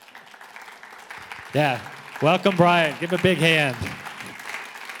Yeah. Welcome, Brian. Give him a big hand.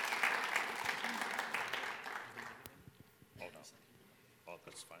 Hold on. Oh,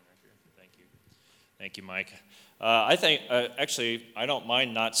 that's fine right here. Thank you. Thank you, Mike. I think, actually, I don't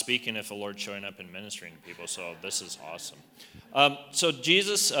mind not speaking if the Lord's showing up and ministering to people, so this is awesome. So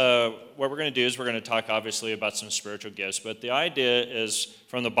Jesus, what we're going to do is we're going to talk, obviously, about some spiritual gifts, but the idea is,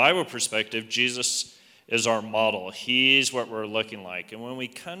 from the Bible perspective, Jesus is our model. He's what we're looking like. And when we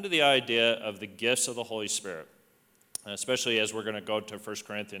come to the idea of the gifts of the Holy Spirit, especially as we're going to go to 1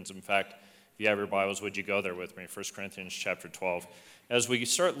 Corinthians, in fact, if you have your Bibles, would you go there with me, 1 Corinthians chapter 12. As we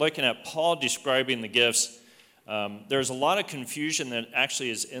start looking at Paul describing the gifts, there's a lot of confusion that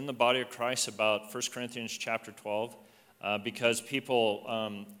actually is in the body of Christ about 1 Corinthians chapter 12 because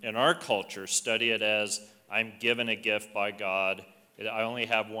people in our culture study it as, I'm given a gift by God, I only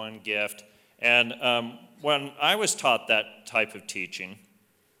have one gift. And when I was taught that type of teaching,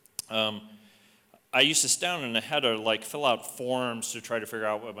 I used to sit down and I had to fill out forms to try to figure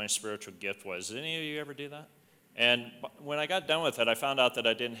out what my spiritual gift was. Did any of you ever do that? And when I got done with it, I found out that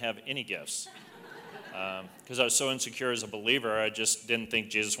I didn't have any gifts. Because I was so insecure as a believer, I just didn't think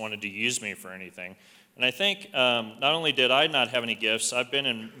Jesus wanted to use me for anything. And I think not only did I not have any gifts, I've been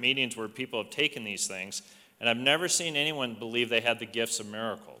in meetings where people have taken these things, and I've never seen anyone believe they had the gifts of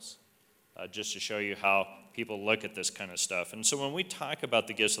miracles, just to show you how people look at this kind of stuff. And so when we talk about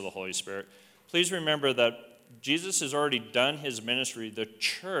the gifts of the Holy Spirit, please remember that Jesus has already done his ministry. The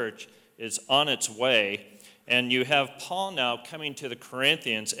church is on its way, and you have Paul now coming to the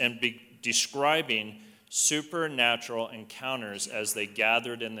Corinthians and describing supernatural encounters as they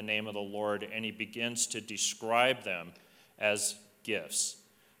gathered in the name of the Lord, and he begins to describe them as gifts.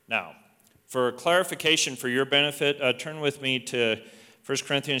 Now, for clarification for your benefit, turn with me to 1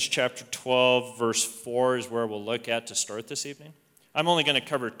 Corinthians chapter 12, verse 4 is where we'll look at to start this evening. I'm only going to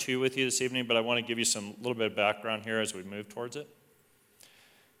cover 2 with you this evening, but I want to give you some little bit of background here as we move towards it.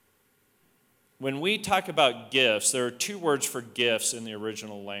 When we talk about gifts, there are 2 words for gifts in the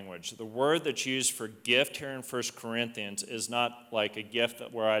original language. The word that's used for gift here in 1 Corinthians is not like a gift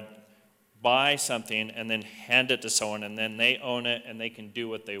where I'd buy something and then hand it to someone and then they own it and they can do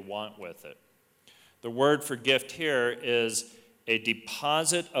what they want with it. The word for gift here is a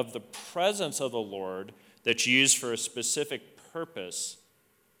deposit of the presence of the Lord that's used for a specific purpose.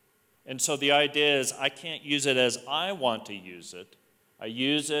 And so the idea is I can't use it as I want to use it. I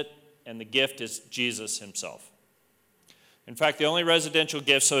use it, and the gift is Jesus himself. In fact, the only residential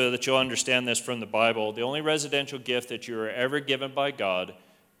gift, so that you'll understand this from the Bible, the only residential gift that you are ever given by God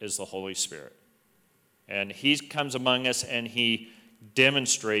is the Holy Spirit. And he comes among us and he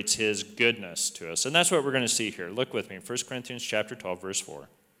demonstrates his goodness to us. And that's what we're going to see here. Look with me, 1 Corinthians chapter 12, verse 4.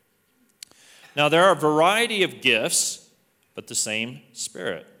 Now there are a variety of gifts, but the same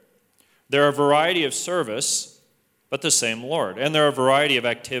Spirit. There are a variety of service, but the same Lord. And there are a variety of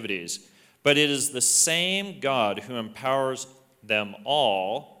activities, but it is the same God who empowers them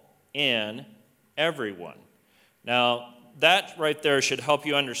all in everyone. Now, that right there should help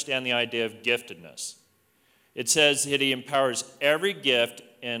you understand the idea of giftedness. It says that he empowers every gift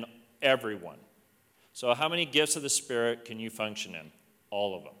in everyone. So how many gifts of the Spirit can you function in?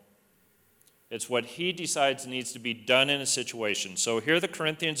 All of them. It's what he decides needs to be done in a situation. So here the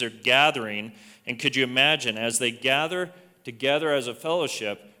Corinthians are gathering, and could you imagine, as they gather together as a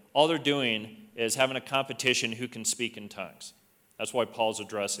fellowship, all they're doing is having a competition who can speak in tongues. That's why Paul's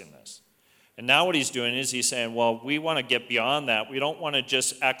addressing this. And now what he's doing is he's saying, well, we want to get beyond that. We don't want to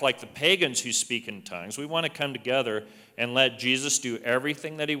just act like the pagans who speak in tongues. We want to come together and let Jesus do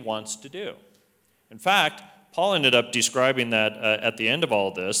everything that he wants to do. In fact, Paul ended up describing that at the end of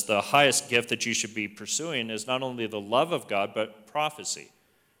all this, the highest gift that you should be pursuing is not only the love of God, but prophecy.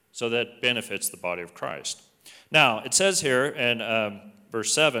 So that benefits the body of Christ. Now, it says here in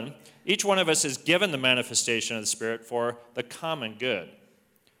verse 7, each one of us is given the manifestation of the Spirit for the common good.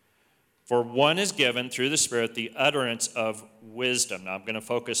 For one is given through the Spirit the utterance of wisdom. Now, I'm going to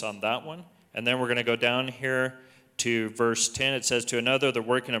focus on that one. And then we're going to go down here to verse 10. It says, to another, the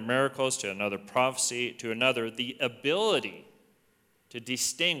working of miracles, to another, prophecy, to another, the ability to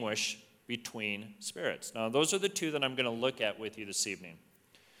distinguish between spirits. Now, those are the 2 that I'm going to look at with you this evening.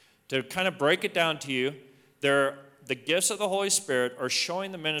 To kind of break it down to you, the gifts of the Holy Spirit are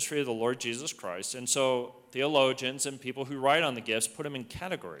showing the ministry of the Lord Jesus Christ. And so theologians and people who write on the gifts put them in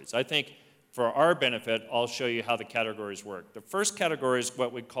categories. I think for our benefit, I'll show you how the categories work. The first category is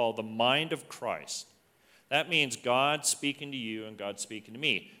what we call the mind of Christ. That means God speaking to you and God speaking to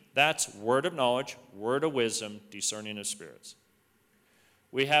me. That's word of knowledge, word of wisdom, discerning of spirits.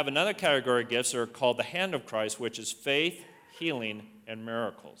 We have another category of gifts that are called the hand of Christ, which is faith, healing, and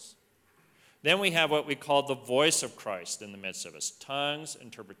miracles. Then we have what we call the voice of Christ in the midst of us: tongues,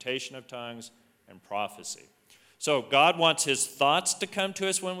 interpretation of tongues, and prophecy. So God wants his thoughts to come to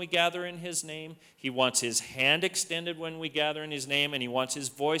us when we gather in his name. He wants his hand extended when we gather in his name, and he wants his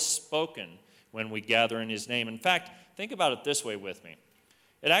voice spoken when we gather in his name. In fact, think about it this way with me.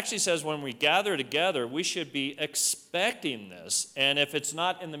 It actually says when we gather together, we should be expecting this. And if it's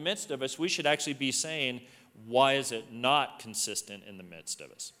not in the midst of us, we should actually be saying, why is it not consistent in the midst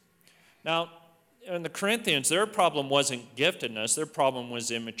of us? Now, in the Corinthians, their problem wasn't giftedness. Their problem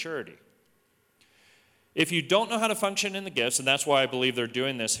was immaturity. If you don't know how to function in the gifts, and that's why I believe they're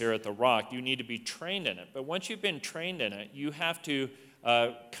doing this here at The Rock, you need to be trained in it. But once you've been trained in it, you have to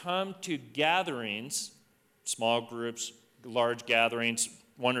come to gatherings, small groups, large gatherings,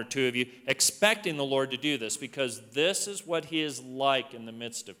 one or two of you, expecting the Lord to do this, because this is what he is like in the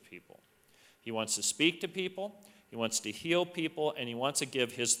midst of people. He wants to speak to people, he wants to heal people, and he wants to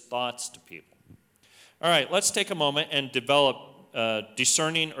give his thoughts to people. All right, let's take a moment and develop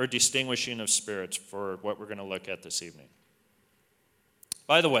discerning or distinguishing of spirits for what we're going to look at this evening.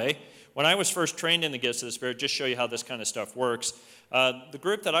 By the way, when I was first trained in the gifts of the Spirit, just show you how this kind of stuff works, the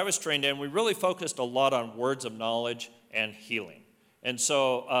group that I was trained in, we really focused a lot on words of knowledge and healing. And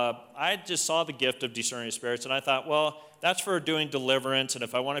so I just saw the gift of discerning of spirits, and I thought, well, that's for doing deliverance, and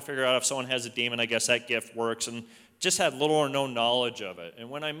if I want to figure out if someone has a demon, I guess that gift works, and just had little or no knowledge of it. And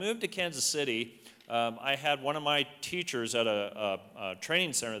when I moved to Kansas City, I had one of my teachers at a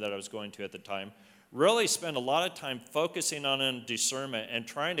training center that I was going to at the time really spend a lot of time focusing on discernment and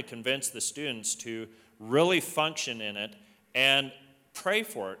trying to convince the students to really function in it and pray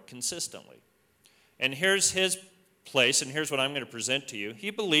for it consistently. And here's his place, and here's what I'm going to present to you.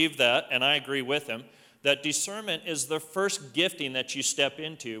 He believed that, and I agree with him, that discernment is the first gifting that you step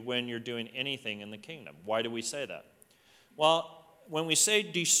into when you're doing anything in the kingdom. Why do we say that? Well, when we say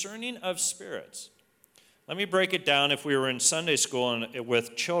discerning of spirits, let me break it down. If we were in Sunday school and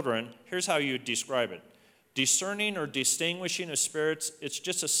with children, here's how you would describe it. Discerning or distinguishing of spirits, it's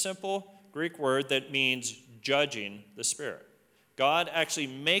just a simple Greek word that means judging the spirit. God actually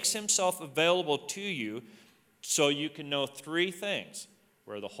makes himself available to you so you can know three things: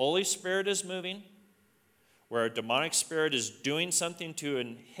 where the Holy Spirit is moving, where a demonic spirit is doing something to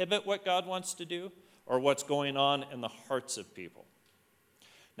inhibit what God wants to do, or what's going on in the hearts of people.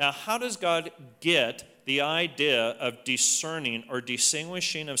 Now, how does God get the idea of discerning or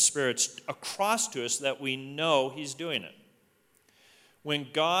distinguishing of spirits across to us that we know he's doing it? When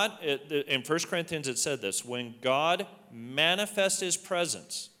God, in 1 Corinthians it said this, when God manifests his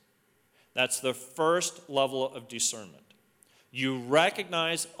presence, that's the first level of discernment. You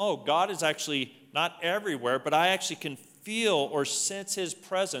recognize, oh, God is actually not everywhere, but I actually can feel or sense his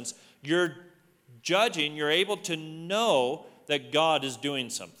presence. You're judging, you're able to know that God is doing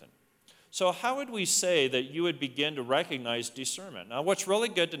something. So how would we say that you would begin to recognize discernment? Now, what's really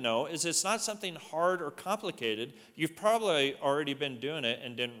good to know is it's not something hard or complicated. You've probably already been doing it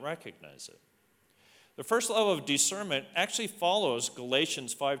and didn't recognize it. The first level of discernment actually follows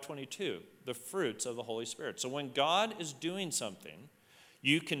Galatians 5:22, the fruits of the Holy Spirit. So when God is doing something,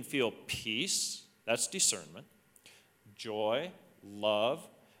 you can feel peace, that's discernment, joy, love,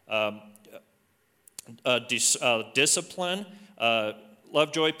 discipline,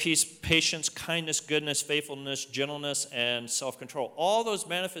 love, joy, peace, patience, kindness, goodness, faithfulness, gentleness, and self-control. All those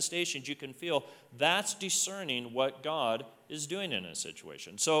manifestations you can feel, that's discerning what God is doing in a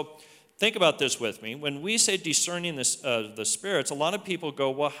situation. So think about this with me. When we say discerning the spirits, a lot of people go,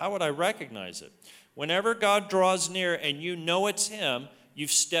 well, how would I recognize it? Whenever God draws near and you know it's him,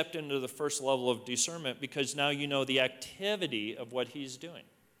 you've stepped into the first level of discernment because now you know the activity of what he's doing.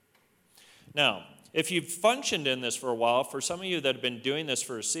 Now, if you've functioned in this for a while, for some of you that have been doing this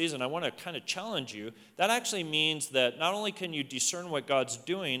for a season, I want to kind of challenge you. That actually means that not only can you discern what God's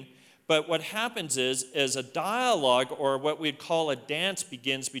doing, but what happens is a dialogue, or what we'd call a dance,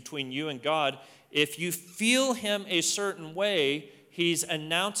 begins between you and God. If you feel him a certain way, he's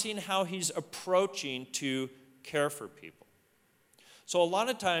announcing how he's approaching to care for people. So a lot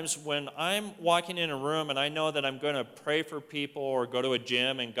of times when I'm walking in a room and I know that I'm going to pray for people or go to a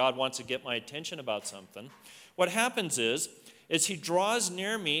gym and God wants to get my attention about something, what happens is he draws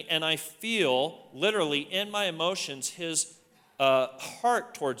near me and I feel, literally in my emotions, his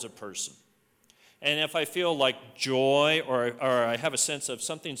heart towards a person. And if I feel like joy or I have a sense of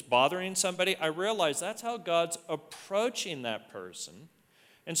something's bothering somebody, I realize that's how God's approaching that person.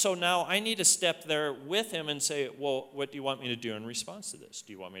 And so now I need to step there with him and say, well, what do you want me to do in response to this?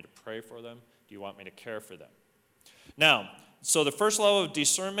 Do you want me to pray for them? Do you want me to care for them? Now, so the first level of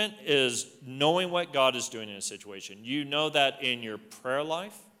discernment is knowing what God is doing in a situation. You know that in your prayer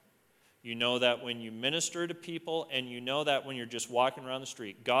life. You know that when you minister to people, and you know that when you're just walking around the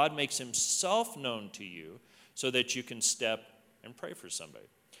street. God makes himself known to you so that you can step and pray for somebody.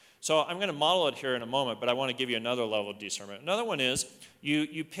 So I'm going to model it here in a moment, but I want to give you another level of discernment. Another one is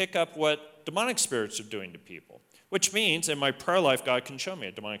you pick up what demonic spirits are doing to people, which means in my prayer life, God can show me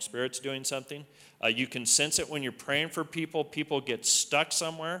a demonic spirit's doing something. You can sense it when you're praying for people. People get stuck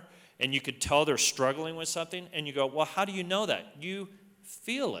somewhere, and you could tell they're struggling with something, and you go, well, how do you know that? You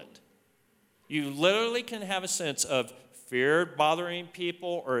feel it. You literally can have a sense of fear bothering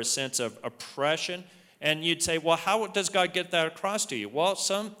people or a sense of oppression. And you'd say, well, how does God get that across to you? Well,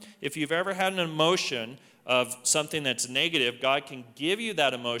 if you've ever had an emotion of something that's negative, God can give you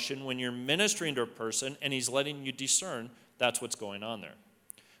that emotion when you're ministering to a person and he's letting you discern that's what's going on there.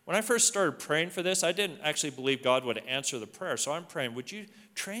 When I first started praying for this, I didn't actually believe God would answer the prayer. So I'm praying, would you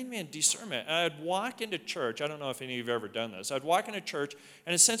train me in discernment? And I'd walk into church. I don't know if any of you have ever done this. I'd walk into church,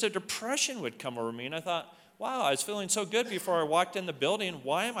 and a sense of depression would come over me. And I thought, wow, I was feeling so good before I walked in the building.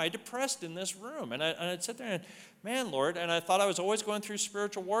 Why am I depressed in this room? And I'd sit there and, man, Lord, and I thought I was always going through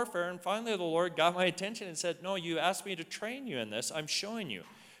spiritual warfare. And finally, the Lord got my attention and said, no, you asked me to train you in this. I'm showing you.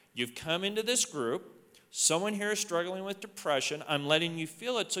 You've come into this group. Someone here is struggling with depression. I'm letting you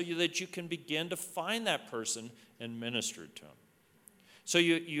feel it so that you can begin to find that person and minister to them. So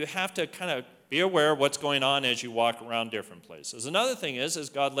you have to kind of be aware of what's going on as you walk around different places. Another thing is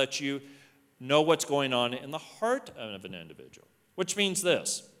God lets you know what's going on in the heart of an individual, which means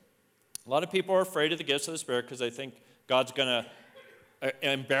this. A lot of people are afraid of the gifts of the Spirit because they think God's going to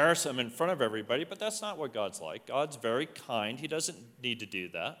embarrass them in front of everybody, but that's not what God's like. God's very kind. He doesn't need to do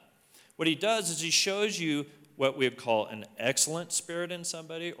that. What he does is he shows you what we would call an excellent spirit in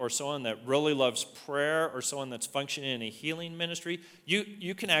somebody, or someone that really loves prayer, or someone that's functioning in a healing ministry.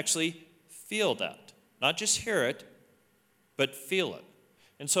 You can actually feel that. Not just hear it, but feel it.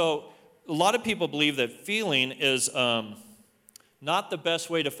 And so a lot of people believe that feeling is not the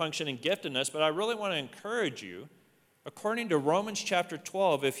best way to function in giftedness, but I really want to encourage you. According to Romans chapter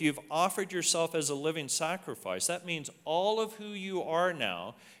 12, if you've offered yourself as a living sacrifice, that means all of who you are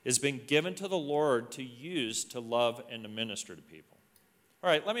now has been given to the Lord to use to love and to minister to people. All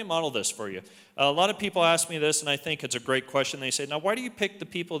right, let me model this for you. A lot of people ask me this, and I think it's a great question. They say, now, why do you pick the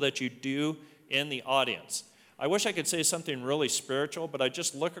people that you do in the audience? I wish I could say something really spiritual, but I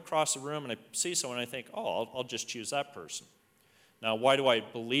just look across the room and I see someone and I think, oh, I'll just choose that person. Now, why do I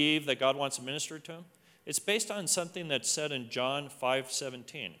believe that God wants to minister to him? It's based on something that's said in John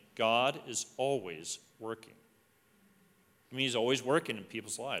 5:17. God is always working. I mean, he's always working in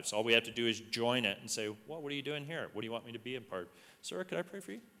people's lives. All we have to do is join it and say, well, what are you doing here? What do you want me to be a part? Sir, could I pray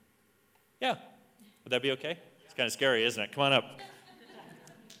for you? Yeah. Would that be okay? It's kind of scary, isn't it? Come on up.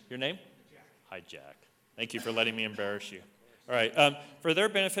 Your name? Jack. Hi, Jack. Thank you for letting me embarrass you. All right. For their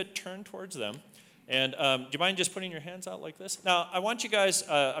benefit, turn towards them. And do you mind just putting your hands out like this? Now, I want you guys,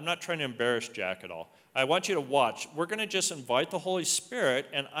 I'm not trying to embarrass Jack at all. I want you to watch. We're going to just invite the Holy Spirit,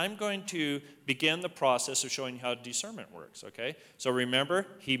 and I'm going to begin the process of showing you how discernment works, okay? So remember,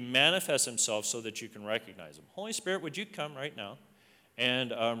 he manifests himself so that you can recognize him. Holy Spirit, would you come right now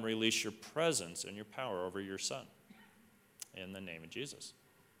and release your presence and your power over your son? In the name of Jesus.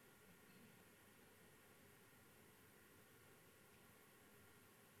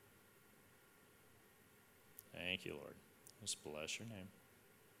 Thank you, Lord. Just bless your name.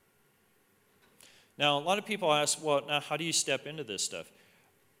 Now, a lot of people ask, well, now how do you step into this stuff?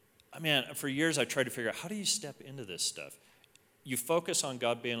 I mean, for years I tried to figure out, how do you step into this stuff? You focus on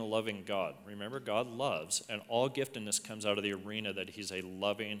God being a loving God. Remember, God loves, and all giftedness comes out of the arena that he's a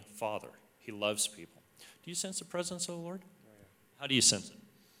loving Father. He loves people. Do you sense the presence of the Lord? Oh, yeah. How do you sense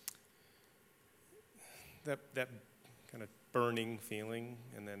it? That kind of burning feeling,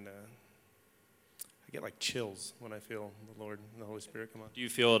 and then I get like chills when I feel the Lord and the Holy Spirit come on. Do you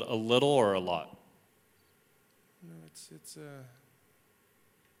feel it a little or a lot? No, it's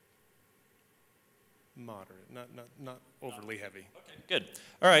moderate, not overly heavy. Okay, good.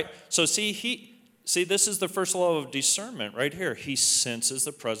 All right. So see, this is the first level of discernment right here. He senses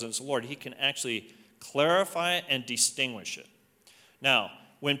the presence of the Lord. He can actually clarify it and distinguish it. Now,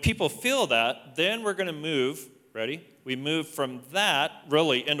 when people feel that, then we're going to move. Ready? We move from that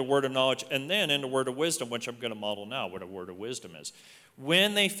really into word of knowledge and then into word of wisdom, which I'm going to model now what a word of wisdom is.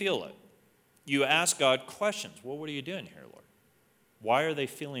 When they feel it, you ask God questions. Well, what are you doing here, Lord? Why are they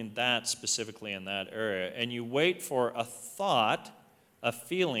feeling that specifically in that area? And you wait for a thought, a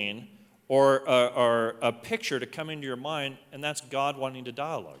feeling, or a picture to come into your mind, and that's God wanting to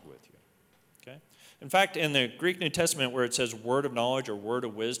dialogue with you. Okay? In fact, in the Greek New Testament where it says word of knowledge or word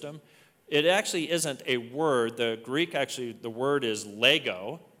of wisdom, it actually isn't a word. The Greek, actually, the word is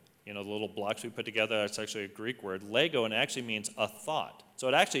lego, You know, the little blocks we put together, that's actually a Greek word, lego, and it actually means a thought. So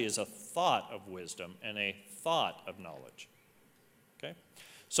it actually is a thought of wisdom and a thought of knowledge. Okay?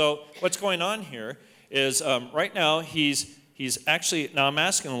 So what's going on here is right now he's actually, now I'm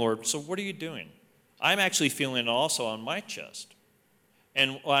asking the Lord, so what are you doing? I'm actually feeling it also on my chest.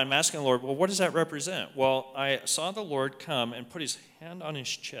 And I'm asking the Lord, well, what does that represent? Well, I saw the Lord come and put his hand on his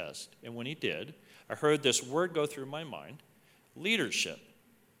chest, and when he did, I heard this word go through my mind, leadership.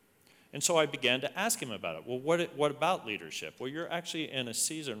 And so I began to ask him about it. Well, what about leadership? Well, you're actually in a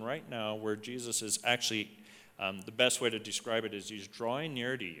season right now where Jesus is actually, the best way to describe it is he's drawing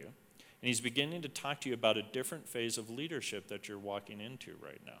near to you, and he's beginning to talk to you about a different phase of leadership that you're walking into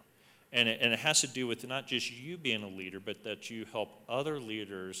right now. And it has to do with not just you being a leader, but that you help other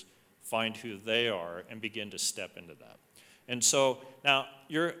leaders find who they are and begin to step into that. And so now,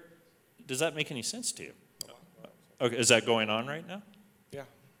 does that make any sense to you? Okay, is that going on right now? Yeah.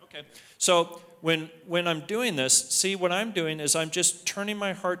 Okay. So when I'm doing this, see, what I'm doing is I'm just turning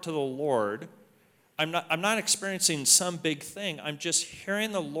my heart to the Lord. I'm not experiencing some big thing. I'm just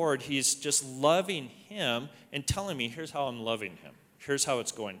hearing the Lord. He's just loving him and telling me, here's how I'm loving him. Here's how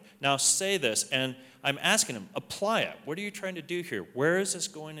it's going. Now say this, and I'm asking him, apply it. What are you trying to do here? Where is this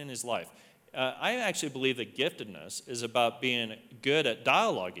going in his life? I actually believe that giftedness is about being good at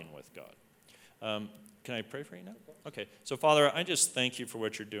dialoguing with God. Can I pray for you now? Okay. So, Father, I just thank you for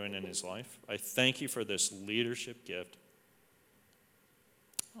what you're doing in his life. I thank you for this leadership gift.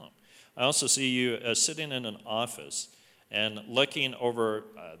 I also see you sitting in an office and looking over,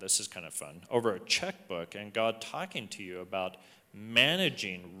 this is kind of fun, over a checkbook, and God talking to you about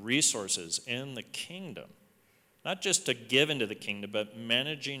managing resources in the kingdom. Not just to give into the kingdom, but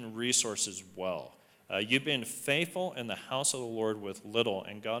managing resources well. You've been faithful in the house of the Lord with little,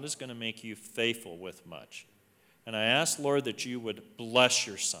 and God is going to make you faithful with much. And I ask, Lord, that you would bless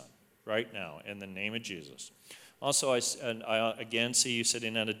your son right now in the name of Jesus. Also, I again see you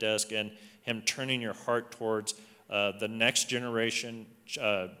sitting at a desk and him turning your heart towards the next generation,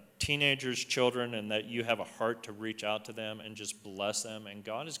 teenagers, children, and that you have a heart to reach out to them and just bless them. And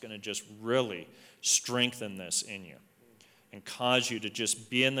God is going to just really strengthen this in you and cause you to just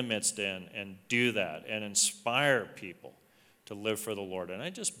be in the midst and do that and inspire people to live for the Lord. And I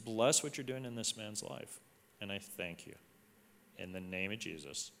just bless what you're doing in this man's life. And I thank you. In the name of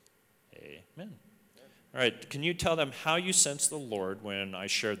Jesus, amen. All right, can you tell them how you sensed the Lord when I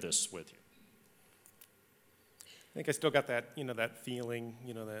shared this with you? I think I still got that, that feeling,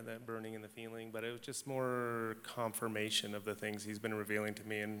 that burning in the feeling, but it was just more confirmation of the things he's been revealing to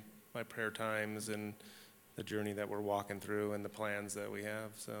me in my prayer times and the journey that we're walking through and the plans that we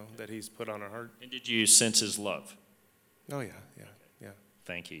have, so that he's put on our heart. And did you sense his love? Oh, yeah.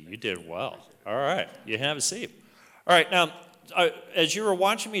 Thank you. You did well. All right, you have a seat. All right, now, as you were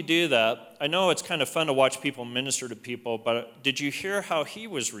watching me do that, I know it's kind of fun to watch people minister to people, but did you hear how he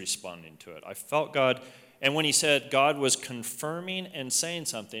was responding to it? I felt God, and when he said God was confirming and saying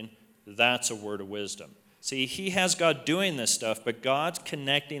something, that's a word of wisdom. See, he has God doing this stuff, but God's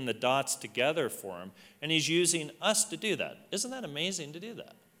connecting the dots together for him, and he's using us to do that. Isn't that amazing to do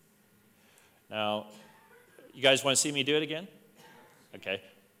that? Now, you guys want to see me do it again? Okay,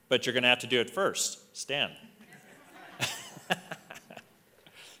 but you're going to have to do it first. Stand.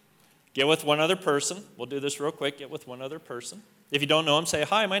 Get with one other person. We'll do this real quick. Get with one other person. If you don't know him, say,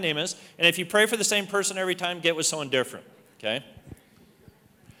 hi, my name is. And if you pray for the same person every time, get with someone different, okay?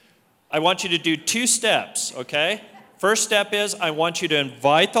 I want you to do 2 steps, okay? First step is I want you to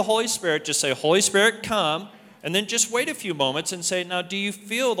invite the Holy Spirit. Just say, Holy Spirit, come. And then just wait a few moments and say, now, do you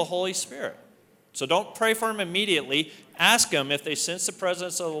feel the Holy Spirit? So don't pray for him immediately. Ask him if they sense the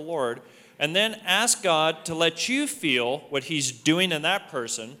presence of the Lord. And then ask God to let you feel what he's doing in that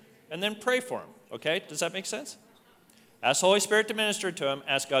person. And then pray for him. Okay? Does that make sense? Ask the Holy Spirit to minister to him.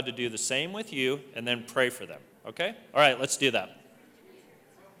 Ask God to do the same with you. And then pray for them. Okay? All right, let's do that.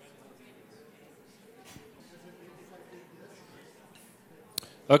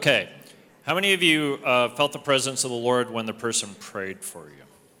 Okay. How many of you felt the presence of the Lord when the person prayed for you?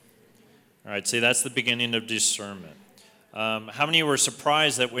 All right, see, that's the beginning of discernment. How many were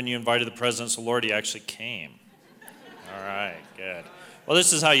surprised that when you invited the presence of the Lord, he actually came? All right, good. Well,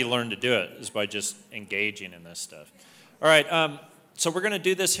 this is how you learn to do it, is by just engaging in this stuff. All right, so we're going to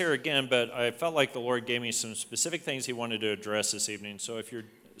do this here again, but I felt like the Lord gave me some specific things he wanted to address this evening. So if you're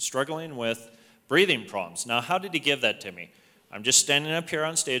struggling with breathing problems, now how did he give that to me? I'm just standing up here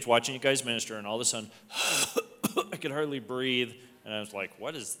on stage watching you guys minister, and all of a sudden, I could hardly breathe. And I was like,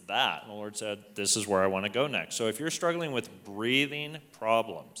 what is that? And the Lord said, this is where I want to go next. So if you're struggling with breathing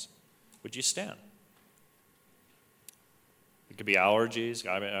problems, would you stand? could be allergies.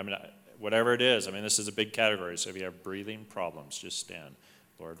 I mean, whatever it is. I mean, this is a big category. So if you have breathing problems, just stand.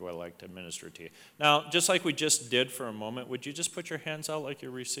 Lord, would I like to minister to you. Now, just like we just did for a moment, would you just put your hands out like you're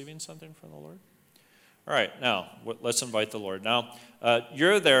receiving something from the Lord? All right, now, let's invite the Lord. Now,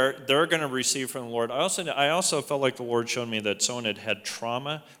 you're there. They're going to receive from the Lord. I also felt like the Lord showed me that someone had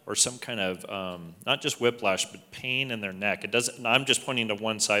trauma or some kind of, not just whiplash, but pain in their neck. It doesn't. I'm just pointing to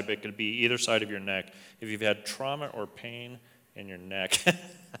one side, but it could be either side of your neck. If you've had trauma or pain in your neck,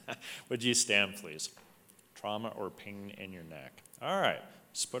 would you stand, please? Trauma or pain in your neck. All right,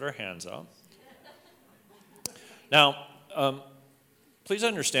 let's put our hands up. Now, please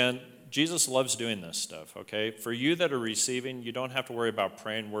understand, Jesus loves doing this stuff, okay? For you that are receiving, you don't have to worry about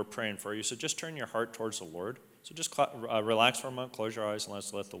praying. We're praying for you. So just turn your heart towards the Lord. So just relax for a moment, close your eyes, and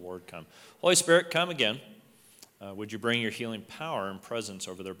let's let the Lord come. Holy Spirit, come again. Would you bring your healing power and presence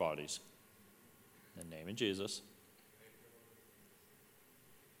over their bodies? In the name of Jesus.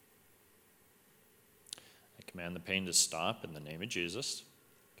 I command the pain to stop in the name of Jesus.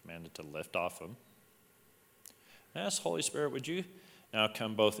 Command it to lift off them. I ask, Holy Spirit, would you now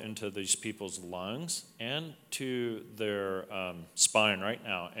come both into these people's lungs and to their spine right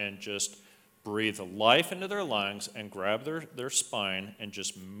now, and just breathe life into their lungs and grab their spine and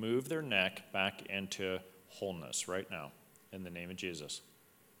just move their neck back into wholeness right now in the name of Jesus.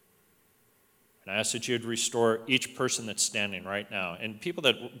 And I ask that you'd restore each person that's standing right now. And people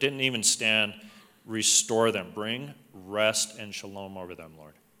that didn't even stand, restore them. Bring rest and shalom over them,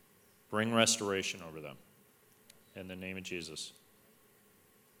 Lord. Bring restoration over them in the name of Jesus.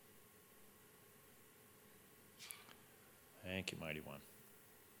 Thank you, Mighty One.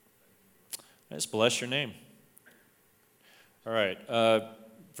 Let's bless your name. All right.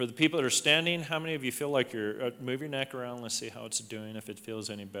 For the people that are standing, how many of you feel like you're... move your neck around. Let's see how it's doing, if it feels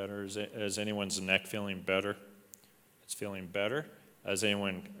any better. Is anyone's neck feeling better? It's feeling better. Is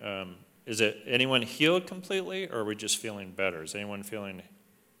anyone healed completely, or are we just feeling better? Is anyone feeling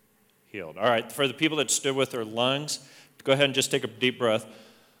healed? All right. For the people that stood with their lungs, go ahead and just take a deep breath.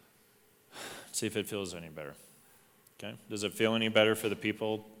 See if it feels any better. Okay. Does it feel any better for the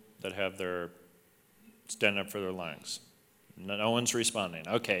people that have their stand up for their lungs? No one's responding.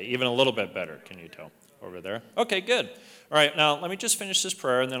 Okay, even a little bit better, can you tell over there? Okay, good. All right, now let me just finish this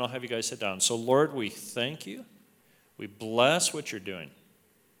prayer, and then I'll have you guys sit down. So, Lord, we thank you. We bless what you're doing.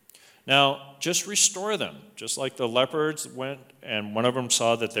 Now, just restore them. Just like the leopards went, and one of them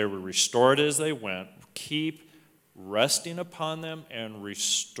saw that they were restored as they went. Keep resting upon them and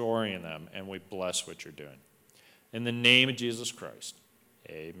restoring them, and we bless what you're doing. In the name of Jesus Christ,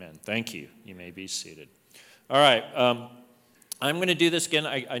 amen. Thank you. You may be seated. All right. I'm going to do this again.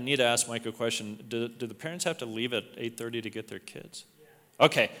 I need to ask Mike a question. Do the parents have to leave at 8:30 to get their kids? Yeah.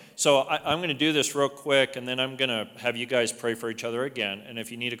 Okay. So I'm going to do this real quick, and then I'm going to have you guys pray for each other again. And if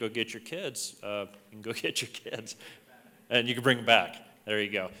you need to go get your kids, you can go get your kids. And you can bring them back. There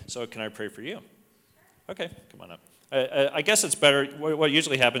you go. So can I pray for you? Okay. Come on up. I guess it's better. What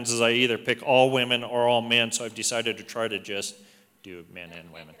usually happens is I either pick all women or all men, so I've decided to try to just do men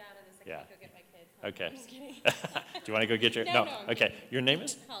and women. Yeah. Go get my kids. Okay. I'm just kidding. Do you want to go get your? No. Okay. Your name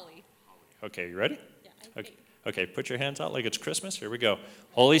is? Holly. Okay. You ready? Yeah. Okay. Okay. Put your hands out like it's Christmas. Here we go.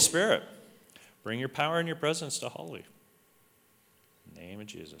 Holy Spirit, bring your power and your presence to Holly. In the name of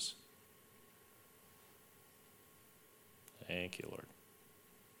Jesus. Thank you, Lord.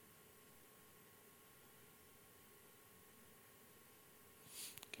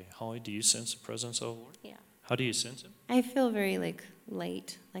 Holly, do you sense the presence of the Lord? Yeah. How do you sense it? I feel very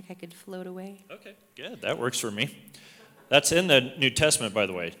light, like I could float away. Okay, good. That works for me. That's in the New Testament, by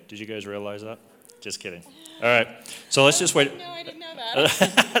the way. Did you guys realize that? Just kidding. All right. So let's just wait. No, I didn't know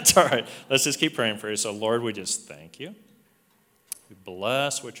that. That's all right. Let's just keep praying for you. So, Lord, we just thank you. We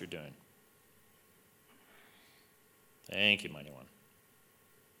bless what you're doing. Thank you, Mighty One.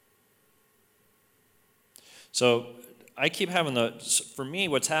 So, I keep having for me,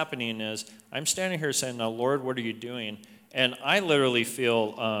 what's happening is I'm standing here saying, now, Lord, what are you doing? And I literally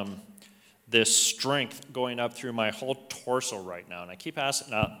feel this strength going up through my whole torso right now. And I keep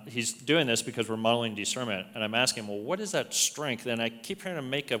asking, now, he's doing this because we're modeling discernment. And I'm asking, well, what is that strength? And I keep trying to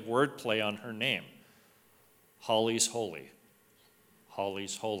make a word play on her name. Holly's holy.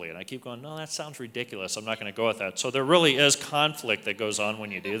 Holly's holy. And I keep going, no, that sounds ridiculous. I'm not going to go with that. So there really is conflict that goes on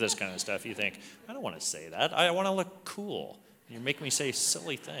when you do this kind of stuff. You think, I don't want to say that. I want to look cool. You make me say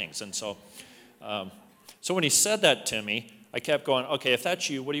silly things. And so when he said that to me, I kept going, okay, if that's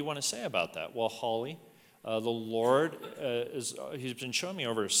you, what do you want to say about that? Well, Holly, the Lord, he's been showing me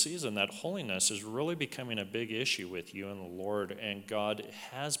over a season that holiness is really becoming a big issue with you and the Lord, and God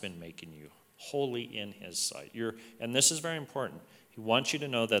has been making you holy in his sight. And this is very important. He wants you to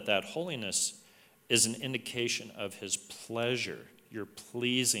know that that holiness is an indication of his pleasure. You're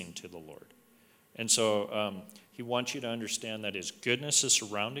pleasing to the Lord. And so he wants you to understand that his goodness is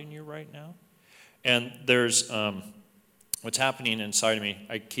surrounding you right now. And there's what's happening inside of me.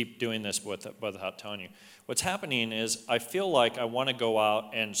 I keep doing this without telling you. What's happening is I feel like I want to go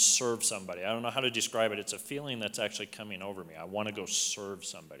out and serve somebody. I don't know how to describe it. It's a feeling that's actually coming over me. I want to go serve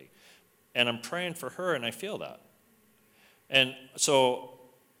somebody. And I'm praying for her, and I feel that. And so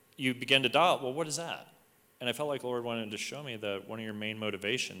you begin to doubt, well, what is that? And I felt like the Lord wanted to show me that one of your main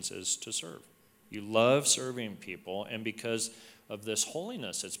motivations is to serve. You love serving people, and because of this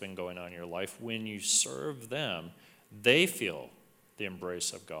holiness that's been going on in your life, when you serve them, they feel the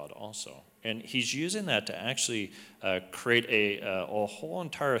embrace of God also. And he's using that to actually create a whole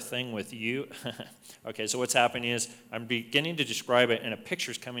entire thing with you. Okay, so what's happening is I'm beginning to describe it, and a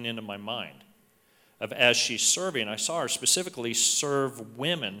picture's coming into my mind of as she's serving. I saw her specifically serve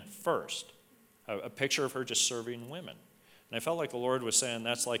women first, a picture of her just serving women. And I felt like the Lord was saying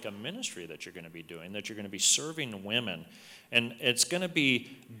that's like a ministry that you're going to be doing, that you're going to be serving women. And it's going to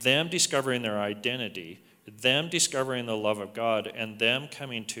be them discovering their identity, them discovering the love of God, and them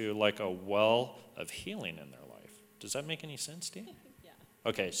coming to like a well of healing in their life. Does that make any sense to you? Yeah.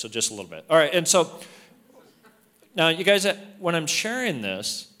 Okay, so just a little bit. All right, and so now you guys, when I'm sharing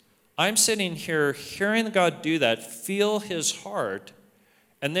this, I'm sitting here hearing God do that, feel his heart,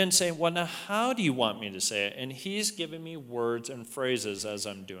 and then saying, well, now how do you want me to say it? And he's giving me words and phrases as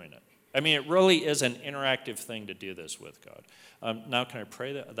I'm doing it. I mean, it really is an interactive thing to do this with God. Now can I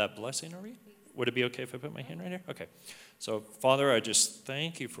pray that blessing over you? Would it be okay if I put my hand right here? Okay. So, Father, I just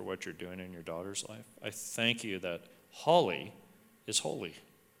thank you for what you're doing in your daughter's life. I thank you that Holly is holy.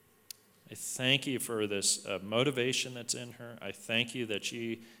 I thank you for this motivation that's in her. I thank you that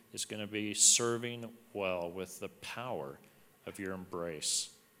she is going to be serving well with the power of your embrace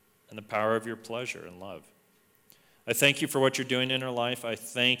and the power of your pleasure and love. I thank you for what you're doing in her life. I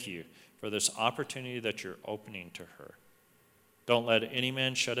thank you for this opportunity that you're opening to her. Don't let any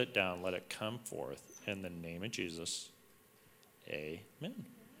man shut it down. Let it come forth in the name of Jesus. Amen.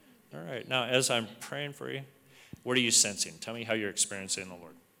 All right. Now, as I'm praying for you, what are you sensing? Tell me how you're experiencing the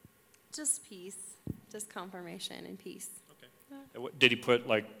Lord. Just peace, just confirmation and peace. Okay. Did he put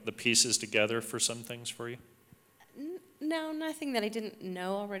like the pieces together for some things for you? No, nothing that I didn't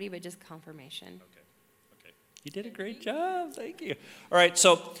know already, but just confirmation. Okay. You did a great job. Thank you. All right.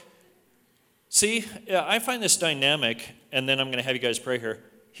 So, see, I find this dynamic, and then I'm going to have you guys pray here.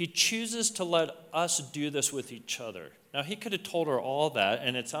 He chooses to let us do this with each other. Now, he could have told her all that,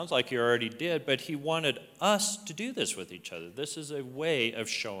 and it sounds like he already did, but he wanted us to do this with each other. This is a way of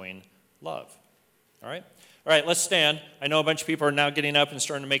showing love. All right? All right, let's stand. I know a bunch of people are now getting up and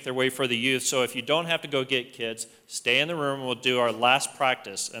starting to make their way for the youth, so if you don't have to go get kids, stay in the room, and we'll do our last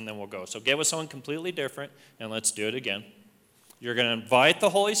practice, and then we'll go. So get with someone completely different, and let's do it again. You're going to invite the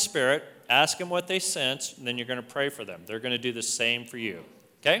Holy Spirit, ask them what they sense, and then you're going to pray for them. They're going to do the same for you.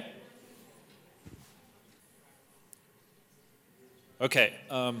 Okay? Okay.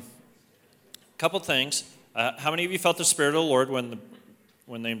 Couple things. How many of you felt the Spirit of the Lord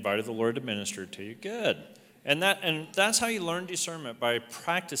when they invited the Lord to minister to you? Good. And that's how you learn discernment, by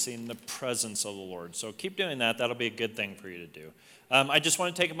practicing the presence of the Lord. So keep doing that. That'll be a good thing for you to do. I just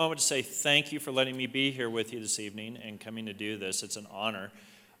want to take a moment to say thank you for letting me be here with you this evening and coming to do this. It's an honor.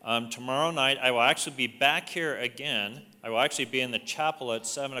 Tomorrow night, I will actually be back here again. I will actually be in the chapel at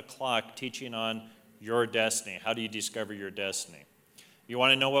 7 o'clock teaching on your destiny. How do you discover your destiny? You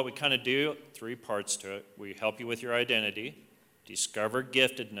want to know what we kind of do? 3 parts to it. We help you with your identity, discover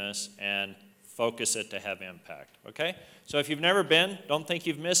giftedness, and focus it to have impact. Okay? So if you've never been, don't think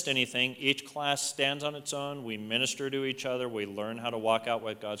you've missed anything. Each class stands on its own. We minister to each other. We learn how to walk out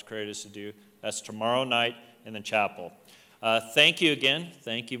what God's created us to do. That's tomorrow night in the chapel. Thank you again.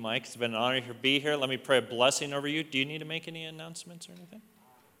 Thank you, Mike. It's been an honor to be here. Let me pray a blessing over you. Do you need to make any announcements or anything?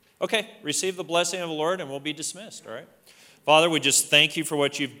 Okay, receive the blessing of the Lord and we'll be dismissed, all right? Father, we just thank you for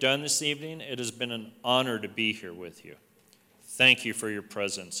what you've done this evening. It has been an honor to be here with you. Thank you for your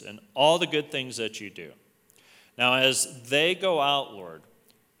presence and all the good things that you do. Now, as they go out, Lord,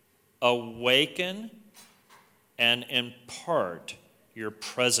 awaken and impart your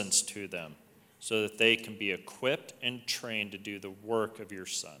presence to them so that they can be equipped and trained to do the work of your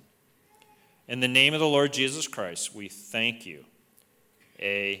Son. In the name of the Lord Jesus Christ, we thank you.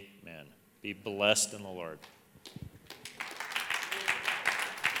 Amen. Be blessed in the Lord.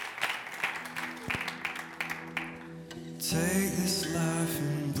 Take this life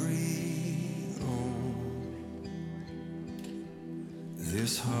and breathe on. There's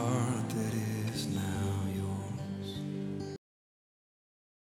this heart that